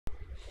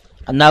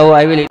Now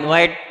I will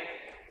invite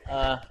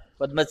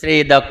Padma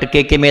Shri Dr.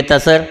 KK Mehta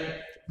sir,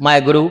 my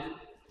guru,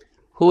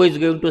 who is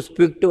going to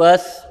speak to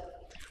us.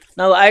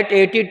 Now at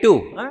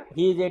 82,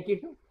 he is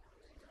 82,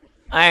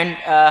 and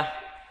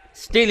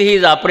still he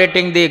is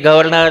operating the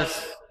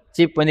governors,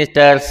 chief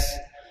ministers,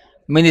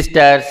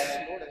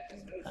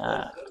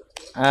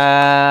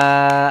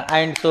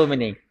 and so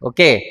many.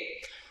 Okay,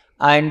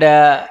 and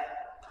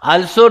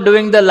also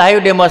doing the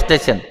live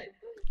demonstration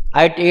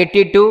at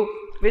 82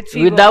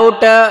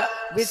 without a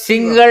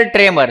single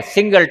tremor,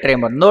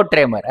 no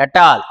tremor at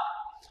all.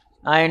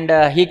 And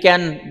he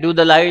can do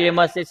the live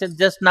demonstration.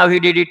 Just now he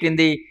did it in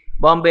the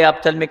Bombay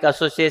Ophthalmic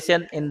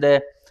Association in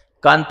the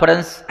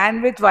conference.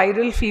 And with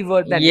viral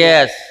fever that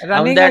yes,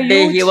 on that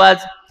day he was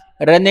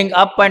running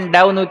up and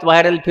down with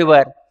viral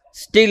fever.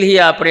 Still he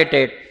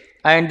operated.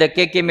 And the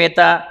KK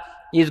Mehta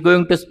is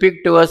going to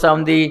speak to us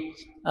on the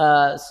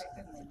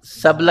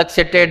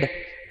subluxated.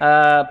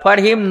 For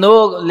him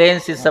no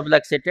lens is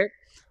subluxated,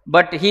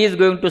 but he is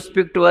going to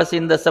speak to us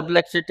in the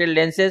subluxated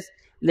lenses.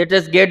 Let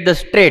us get the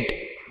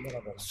straight.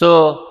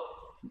 So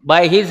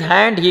by his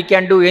hand he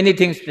can do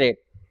anything straight.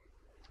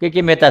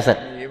 KK Mehta sir.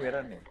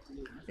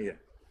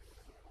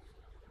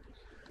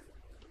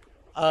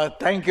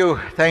 Thank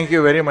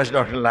you very much,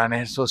 Dr.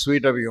 Lane. So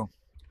sweet of you.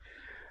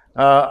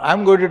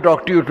 I'm going to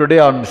talk to you today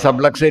on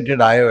subluxated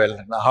IOL,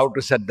 how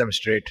to set them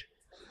straight.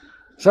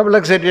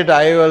 Subluxated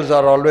IOLs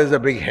are always a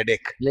big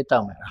headache.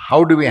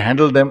 How do we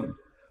handle them?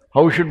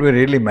 How should we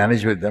really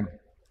manage with them?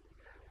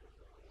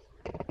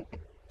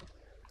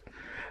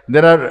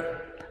 There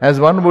are, as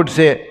one would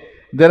say,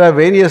 there are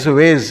various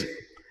ways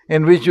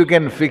in which you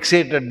can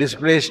fixate a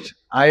displaced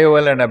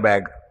IOL in a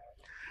bag.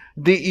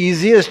 The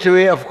easiest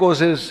way, of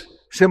course, is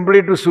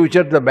simply to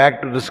suture the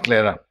bag to the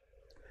sclera.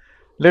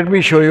 Let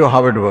me show you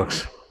how it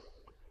works.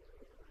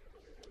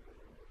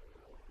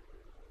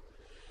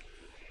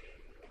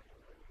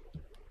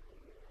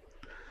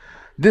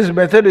 This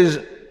method is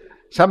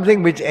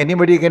something which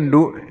anybody can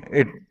do.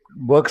 It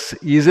works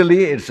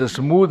easily, it's a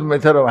smooth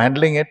method of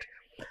handling it,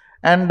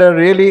 and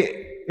really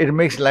it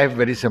makes life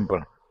very simple.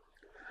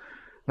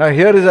 Now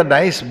here is a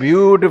nice,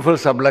 beautiful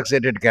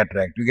subluxated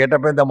cataract. You get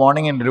up in the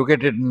morning and look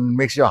at it and it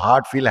makes your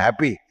heart feel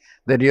happy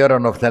that you are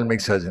an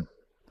ophthalmic surgeon.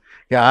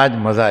 Aaj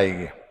maza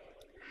aayegi.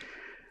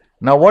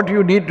 Now what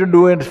you need to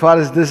do as far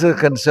as this is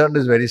concerned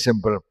is very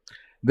simple.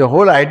 The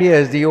whole idea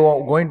is that you are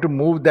going to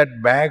move that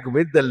bag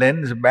with the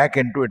lens back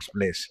into its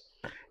place.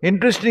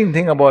 Interesting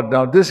thing about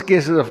now, this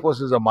case is of course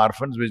is a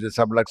Marfan's, which is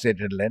a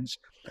subluxated lens.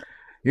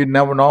 You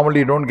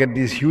normally don't get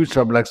these huge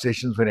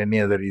subluxations for any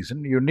other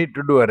reason. You need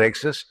to do a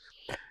rhexis.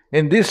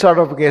 In these sort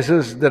of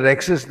cases, the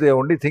rhexis, the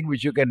only thing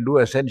which you can do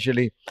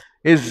essentially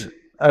is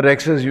a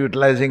rhexis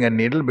utilizing a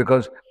needle,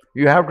 because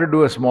you have to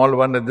do a small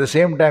one. At the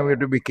same time, you have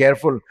to be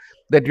careful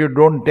that you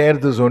don't tear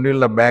the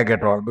zonular bag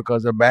at all,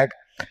 because the bag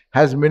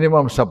has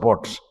minimum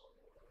supports.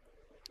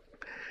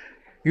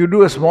 You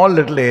do a small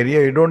little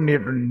area, you don't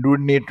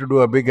need to do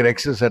a big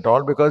rhexis at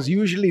all, because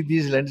usually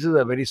these lenses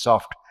are very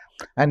soft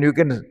and you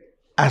can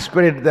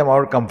aspirate them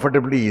out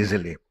comfortably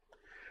easily.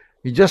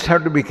 You just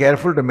have to be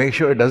careful to make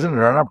sure it doesn't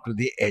run up to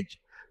the edge.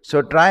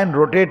 So try and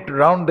rotate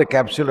around the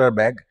capsular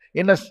bag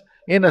in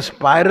a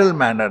spiral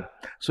manner.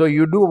 So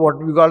you do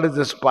what we call as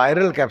a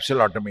spiral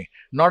capsulotomy,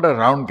 not a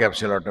round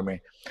capsulotomy.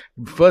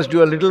 First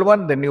do a little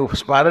one, then you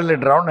spiral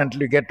it around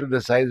until you get to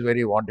the size where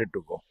you want it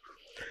to go.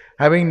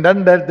 Having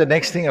done that, the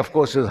next thing of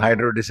course is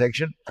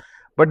hydrodissection.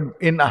 But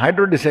in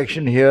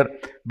hydrodissection here,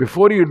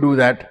 before you do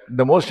that,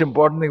 the most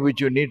important thing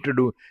which you need to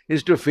do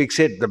is to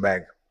fixate the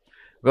bag.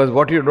 Because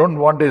what you don't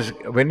want is,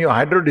 when you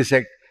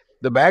hydrodissect,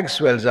 the bag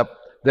swells up,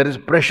 there is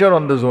pressure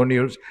on the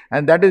zonules,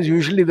 and that is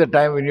usually the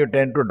time when you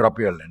tend to drop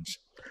your lens.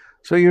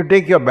 So you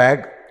take your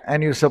bag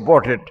and you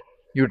support it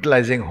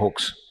utilizing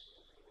hooks.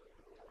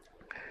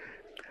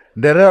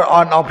 There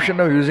are an option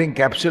of using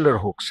capsular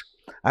hooks.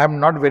 I am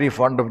not very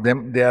fond of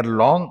them. They are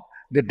long,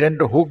 they tend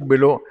to hook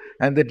below,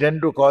 and they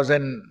tend to cause,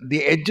 and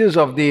the edges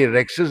of the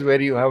rhexis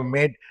where you have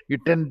made, they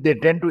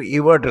tend to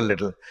evert a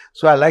little.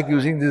 So I like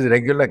using these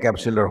regular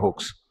capsular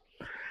hooks.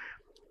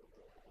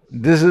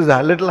 This is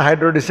a little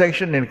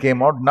hydrodissection, it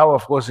came out. Now,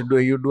 of course,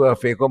 you do a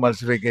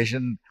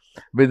phacoemulsification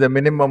with a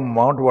minimum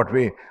amount,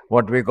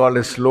 what we call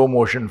a slow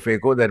motion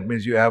phaco. That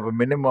means you have a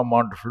minimum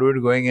amount of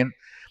fluid going in,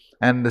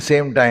 and at the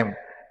same time,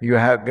 you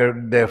have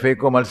the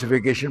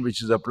phacoemulsification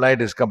which is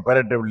applied is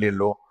comparatively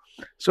low.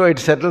 So it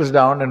settles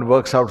down and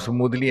works out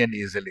smoothly and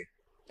easily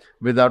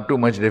without too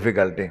much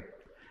difficulty.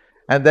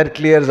 And that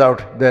clears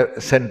out the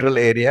central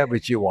area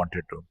which you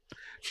wanted to.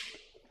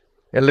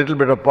 A little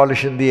bit of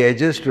polish in the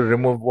edges to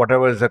remove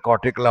whatever is the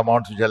cortical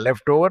amounts which are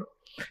left over.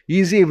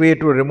 Easy way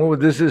to remove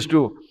this is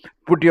to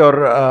put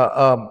your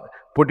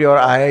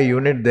eye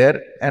unit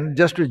there and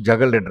just to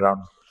juggle it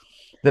around.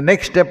 The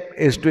next step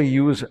is to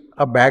use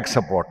a bag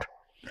support.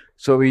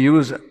 So we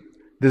use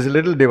this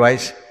little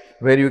device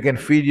where you can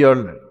feed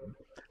your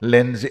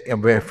lens,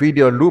 feed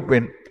your loop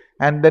in,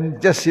 and then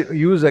just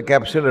use a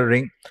capsular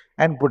ring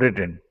and put it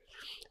in.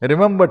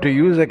 Remember to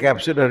use a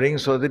capsular ring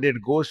so that it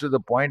goes to the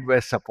point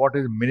where support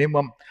is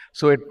minimum,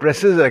 so it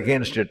presses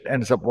against it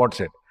and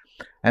supports it.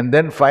 And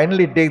then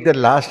finally take the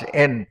last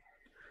end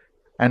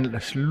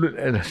and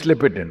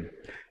slip it in.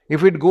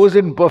 If it goes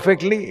in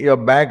perfectly, your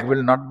bag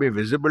will not be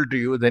visible to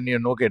you, then you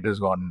know it has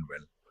gone in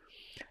well.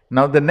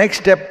 Now the next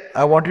step,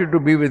 I want you to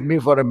be with me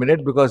for a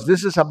minute because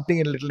this is something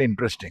a little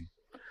interesting.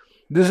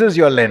 This is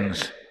your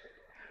lens.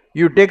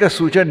 You take a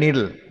suture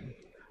needle,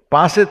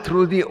 pass it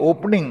through the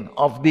opening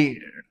of the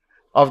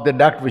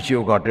duct which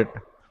you got it,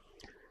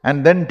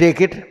 and then take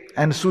it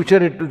and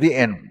suture it to the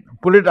end.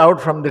 Pull it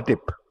out from the tip.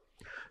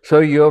 So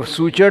you have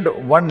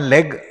sutured one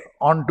leg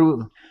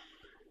onto,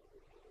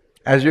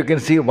 as you can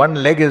see, one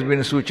leg has been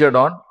sutured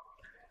on,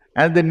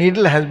 and the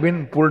needle has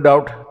been pulled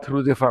out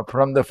through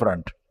from the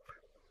front.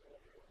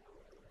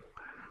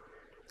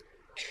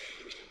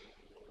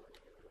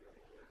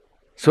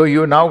 So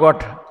you now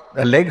got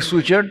a leg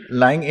sutured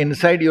lying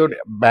inside your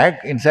bag,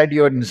 inside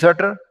your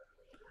inserter.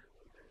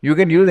 You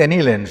can use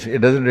any lens. It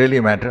doesn't really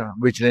matter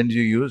which lens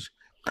you use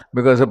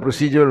because the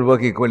procedure will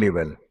work equally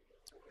well.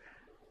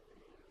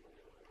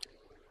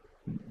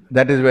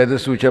 That is where the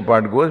suture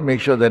part goes.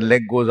 Make sure that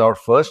leg goes out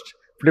first.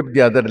 Flip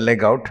the other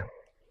leg out.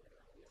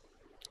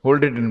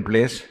 Hold it in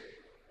place.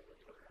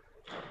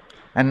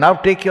 And now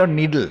take your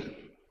needle,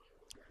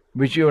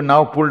 which you have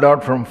now pulled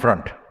out from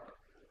front.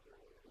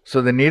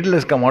 So the needle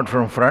has come out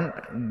from front.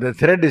 The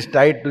thread is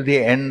tied to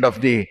the end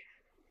of the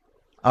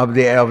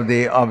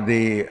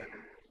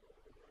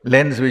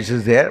lens which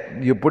is there.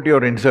 You put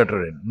your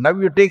inserter in. Now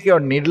you take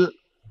your needle,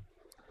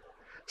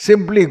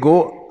 simply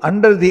go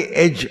under the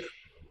edge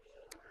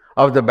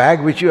of the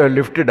bag which you have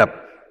lifted up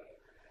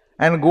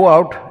and go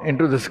out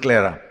into the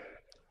sclera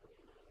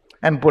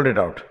and pull it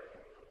out.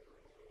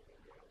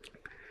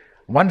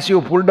 Once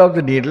you pulled out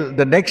the needle,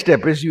 the next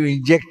step is you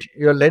inject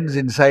your lens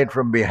inside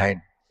from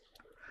behind.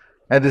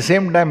 At the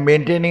same time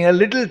maintaining a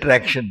little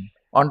traction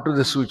onto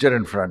the suture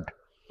in front.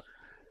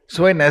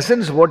 So in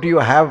essence what you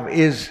have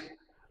is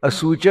a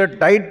suture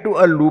tied to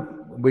a loop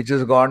which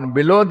has gone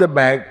below the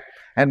bag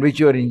and which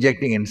you are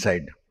injecting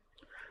inside.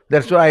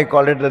 That's why I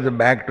call it as the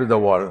bag to the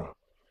wall.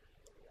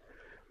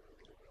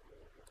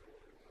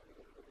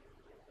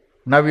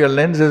 Now your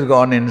lens has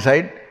gone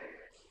inside.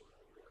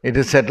 It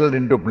is settled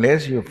into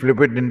place. You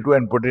flip it into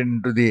and put it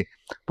into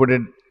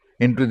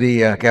the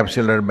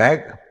capsular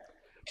bag.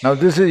 Now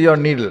this is your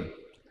needle.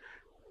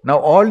 Now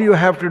all you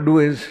have to do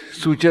is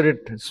suture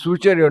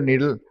your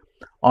needle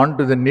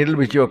onto the needle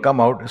which you have come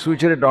out,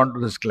 suture it onto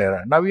the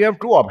sclera. Now you have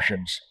two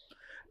options.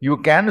 You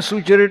can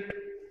suture it,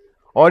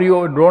 or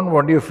you don't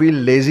want, you feel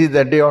lazy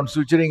that day on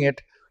suturing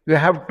it. You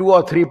have 2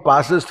 or 3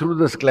 passes through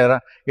the sclera,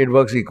 it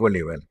works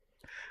equally well.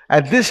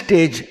 At this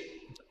stage,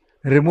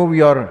 remove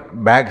your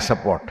bag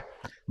support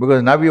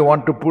because now you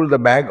want to pull the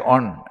bag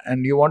on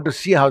and you want to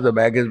see how the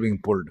bag is being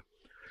pulled.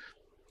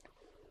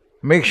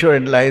 Make sure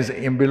it lies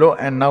in below,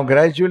 and now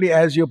gradually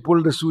as you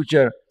pull the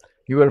suture,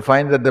 you will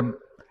find that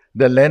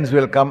the lens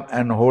will come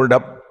and hold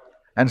up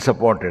and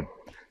support it.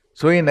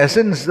 So in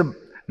essence,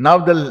 now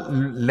the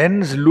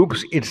lens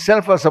loops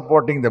itself are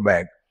supporting the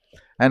bag.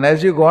 And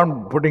as you go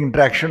on putting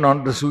traction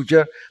on the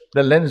suture,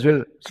 the lens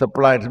will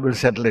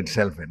settle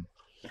itself in.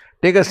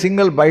 Take a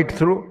single bite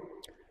through,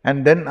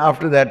 and then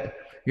after that,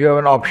 you have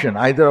an option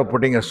either of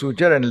putting a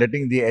suture and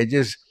letting the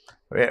edges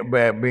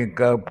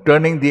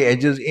turning the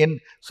edges in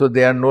so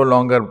they are no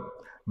longer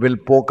will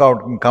poke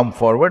out and come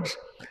forwards,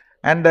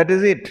 and that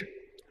is it.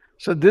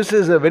 So this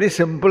is a very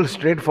simple,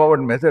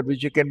 straightforward method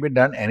which can be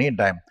done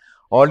anytime.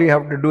 All you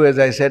have to do, as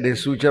I said,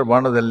 is suture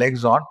one of the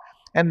legs on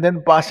and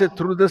then pass it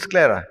through the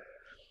sclera.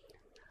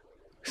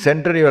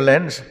 Center your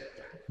lens,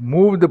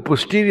 move the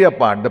posterior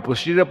part. The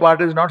posterior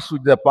part is not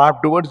sutured, the part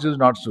towards is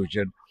not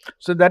sutured.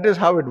 So that is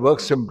how it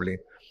works simply.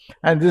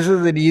 And this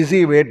is an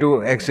easy way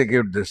to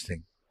execute this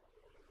thing.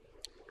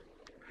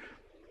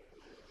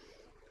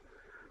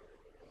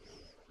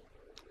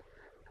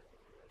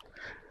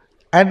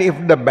 And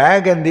if the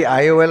bag and the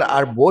IOL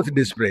are both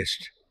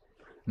displaced,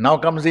 now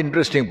comes the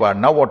interesting part.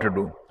 Now what to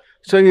do?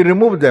 So you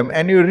remove them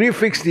and you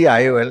refix the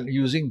IOL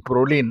using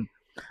Prolene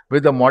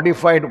with a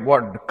modified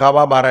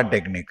Kawabara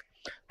technique.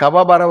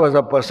 Kawabara was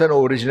a person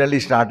who originally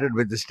started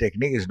with this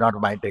technique. It's not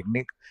my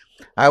technique.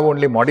 I have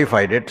only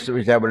modified it,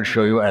 which I will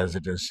show you as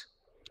it is.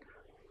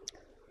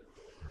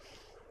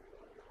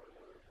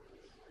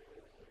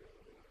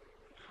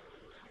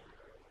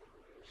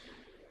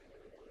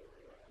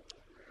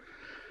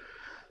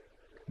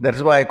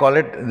 That's why I call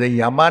it the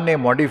Yamane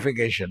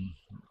modification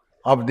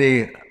of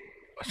the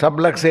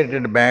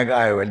subluxated bag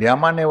IOL.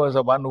 Yamane was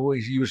the one who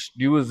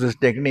used this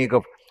technique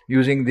of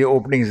using the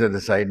openings at the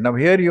side. Now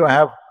here you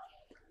have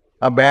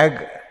a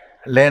bag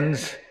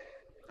lens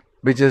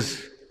which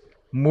is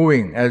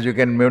moving. As you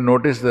can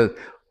notice, the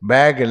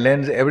bag,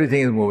 lens,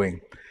 everything is moving.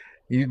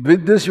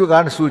 With this you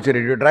can't suture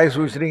it. You try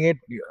suturing it,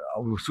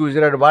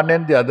 suture at one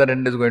end, the other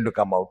end is going to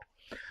come out.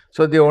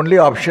 So the only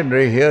option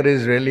right here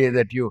is really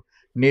that you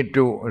need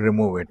to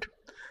remove it.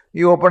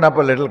 You open up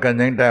a little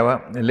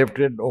conjunctiva, lift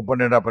it,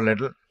 open it up a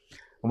little,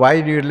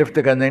 Why do you lift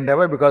the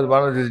conjunctiva? Because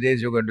one of these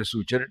days you're going to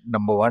suture it,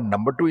 number one.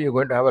 Number two, you're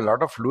going to have a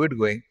lot of fluid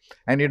going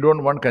and you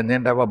don't want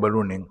conjunctiva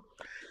ballooning.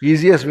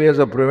 Easiest ways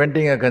of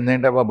preventing a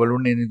conjunctiva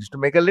ballooning is to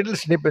make a little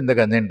snip in the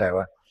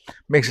conjunctiva.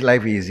 Makes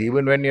life easy.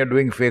 Even when you're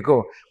doing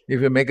phaco,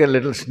 if you make a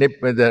little snip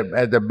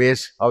at the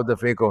base of the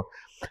phaco,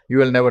 you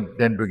will never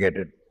tend to get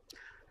it.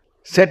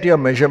 Set your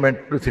measurement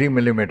to 3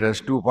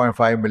 millimeters,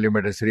 2.5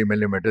 millimeters, 3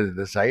 millimeters at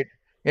the side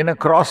in a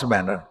cross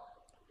manner.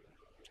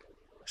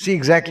 See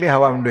exactly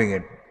how I'm doing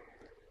it.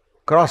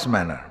 Cross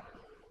manner.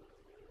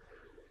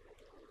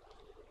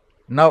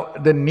 Now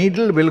the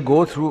needle will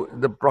go through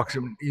the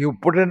proximity. You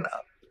put in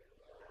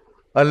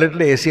a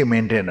little AC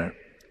maintainer.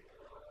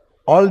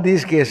 All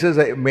these cases,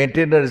 a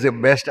maintainer is the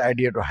best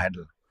idea to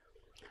handle.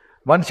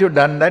 Once you've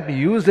done that,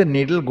 use the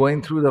needle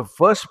going through the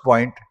first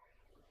point,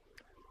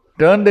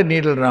 turn the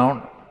needle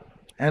round,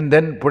 and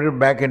then put it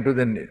back into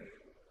the needle.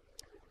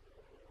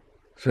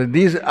 So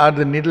these are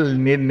the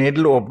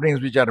needle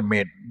openings which are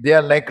made. They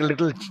are like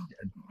little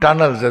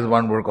tunnels, as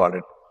one would call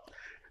it.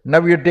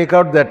 Now you take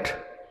out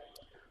that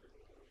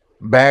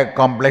bag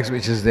complex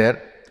which is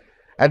there.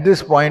 At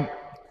this point,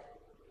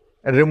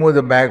 remove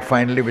the bag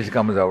finally which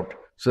comes out.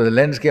 So the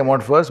lens came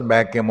out first,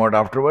 bag came out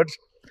afterwards.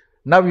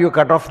 Now you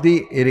cut off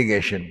the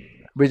irrigation,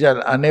 which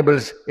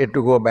enables it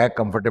to go back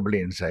comfortably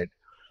inside.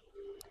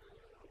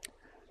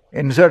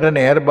 Insert an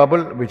air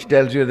bubble which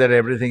tells you that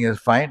everything is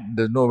fine,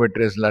 there's no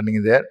vitreous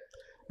learning there,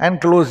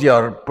 and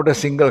put a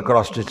single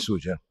cross-stitch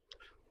suture.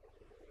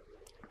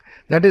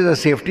 That is a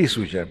safety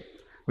suture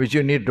which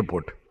you need to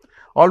put.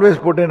 Always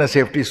put in a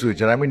safety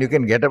suture. I mean, you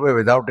can get away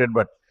without it,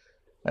 but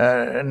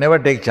never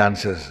take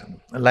chances.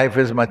 Life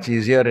is much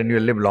easier and you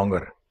live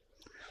longer.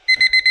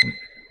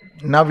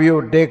 Now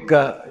you take,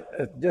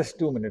 just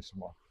 2 minutes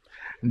more.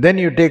 Then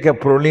you take a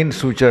proline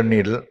suture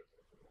needle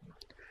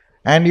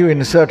and you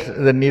insert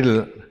the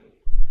needle,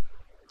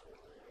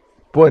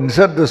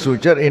 insert the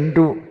suture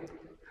into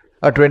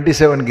a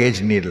 27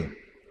 gauge needle.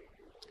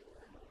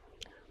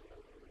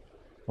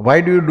 Why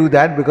do you do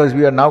that? Because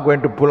we are now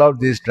going to pull out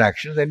these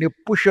tractions and you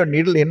push your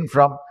needle in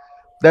from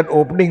that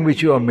opening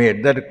which you have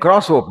made, that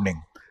cross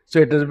opening. So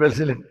it is,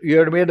 you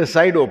have made a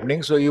side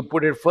opening, so you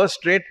put it first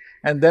straight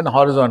and then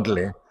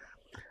horizontally.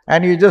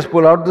 And you just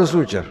pull out the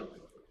suture.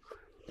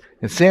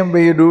 The same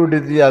way you do it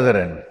at the other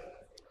end.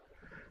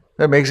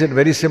 That makes it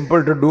very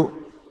simple to do.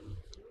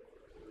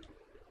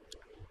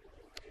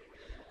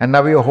 And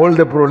now you hold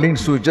the proline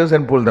sutures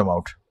and pull them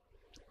out.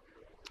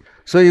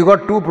 So you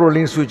got 2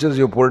 proline sutures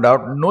you pulled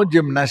out, no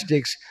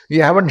gymnastics,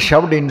 you haven't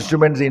shoved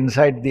instruments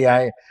inside the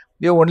eye,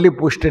 you only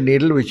pushed a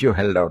needle which you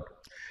held out.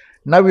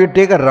 Now you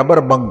take a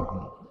rubber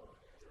bung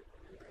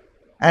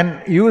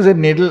and use a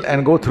needle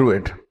and go through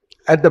it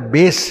at the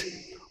base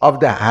of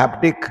the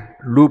haptic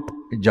loop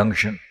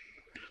junction.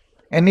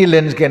 Any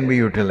lens can be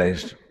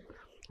utilized,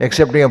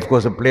 excepting of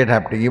course a plate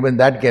haptic, even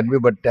that can be,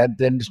 but that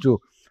tends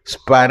to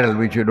spiral,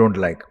 which you don't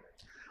like.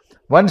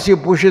 Once you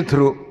push it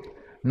through,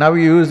 now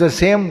you use the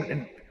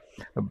same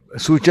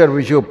suture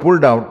which you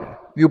pulled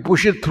out, you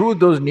push it through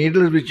those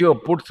needles which you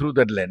have put through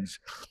that lens.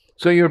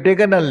 So you've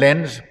taken a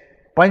lens,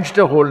 punched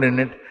a hole in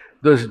it,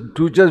 those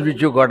sutures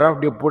which you got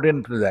out, you put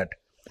into that.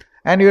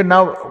 And you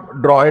now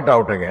draw it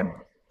out again.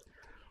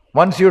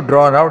 Once you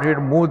draw it out, you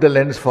move the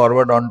lens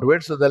forward onto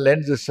it, so the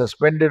lens is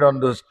suspended on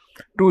those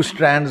 2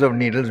 strands of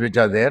needles which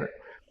are there.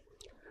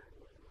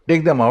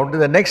 Take them out.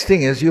 The next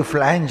thing is you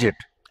flange it.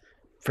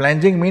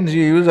 Flanging means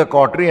you use a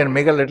cautery and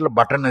make a little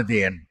button at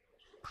the end.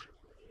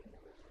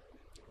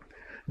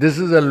 This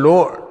is a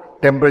low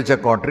temperature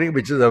cautery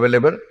which is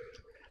available.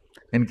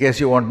 In case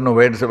you want to know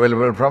where it's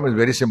available from, it's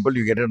very simple,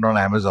 you get it on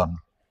Amazon.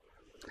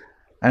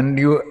 And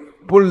you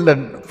pull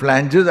the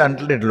flanges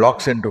until it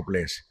locks into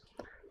place.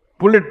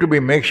 Pull it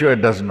to make sure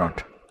it does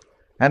not.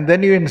 And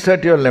then you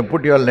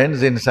put your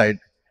lens inside.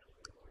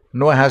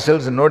 No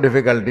hassles, no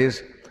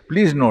difficulties.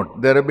 Please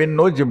note, there have been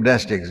no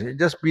gymnastics. You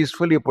just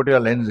peacefully put your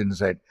lens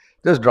inside.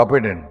 Just drop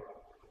it in.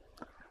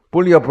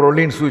 Pull your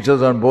proline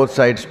sutures on both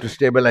sides to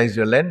stabilize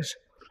your lens.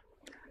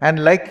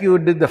 And like you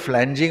did the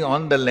flanging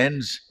on the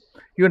lens,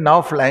 you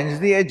now flange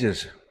the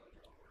edges.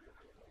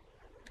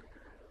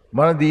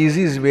 One of the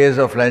easiest ways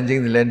of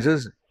flanging the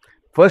lenses,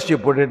 first you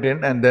put it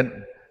in and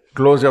then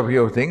close up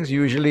your things.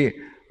 Usually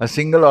a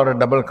single or a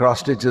double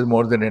cross stitch is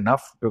more than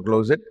enough to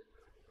close it.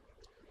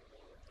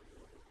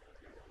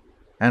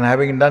 And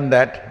having done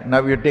that,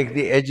 now you take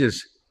the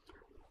edges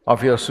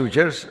of your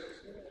sutures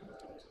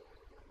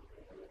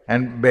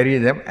and bury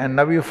them, and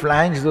now you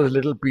flange those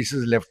little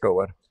pieces left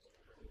over.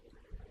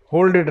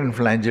 Hold it and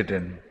flange it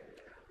in.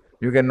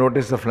 You can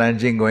notice the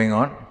flanging going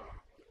on.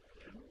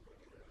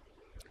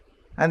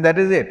 And that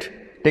is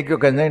it. Take your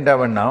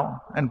conjunctiva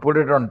now and put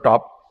it on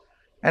top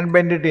and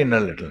bend it in a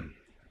little.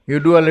 You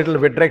do a little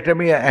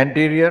vitrectomy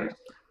anterior,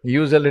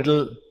 use a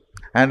little,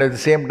 and at the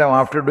same time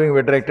after doing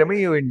vitrectomy,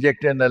 you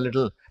inject in a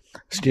little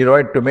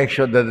steroid to make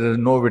sure that there is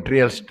no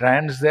vitreal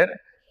strands there.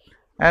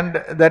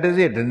 And that is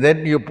it. And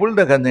then you pull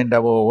the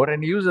conjunctiva over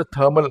and use a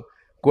thermal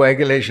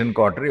coagulation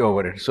cautery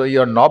over it. So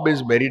your knob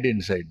is buried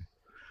inside.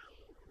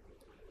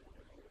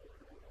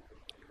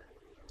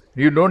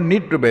 You don't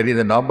need to bury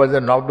the knob, but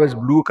the knob is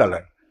blue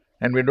color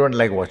and we don't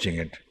like watching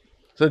it.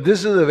 So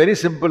this is a very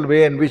simple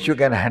way in which you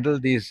can handle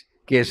these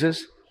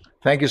cases.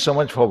 Thank you so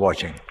much for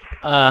watching.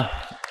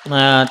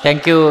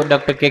 Thank you,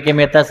 Dr. K.K.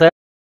 Mehta, sir.